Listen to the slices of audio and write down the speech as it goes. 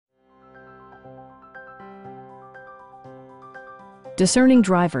discerning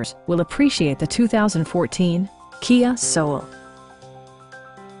drivers will appreciate the 2014 Kia Soul.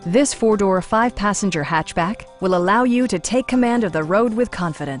 This four-door, five-passenger hatchback will allow you to take command of the road with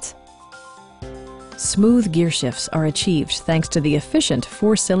confidence. Smooth gear shifts are achieved thanks to the efficient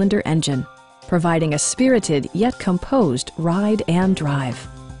four-cylinder engine, providing a spirited yet composed ride and drive.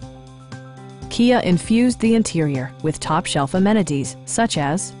 Kia infused the interior with top-shelf amenities such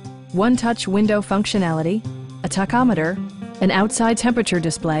as one-touch window functionality, a tachometer, an outside temperature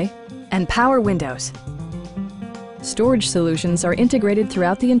display, and power windows. Storage solutions are integrated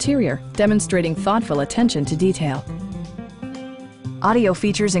throughout the interior, demonstrating thoughtful attention to detail. Audio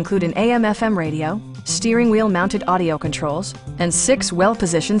features include an AM/FM radio, steering wheel mounted audio controls, and 6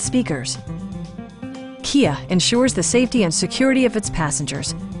 well-positioned speakers. Kia ensures the safety and security of its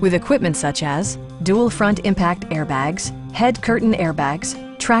passengers with equipment such as dual front impact airbags, head curtain airbags,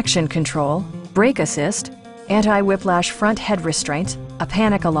 traction control, brake assist, anti-whiplash front head restraints, a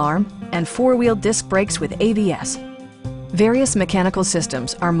panic alarm, and 4-wheel disc brakes with ABS. Various mechanical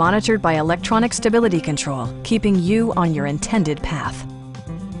systems are monitored by electronic stability control, keeping you on your intended path.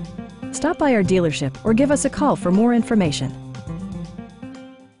 Stop by our dealership or give us a call for more information.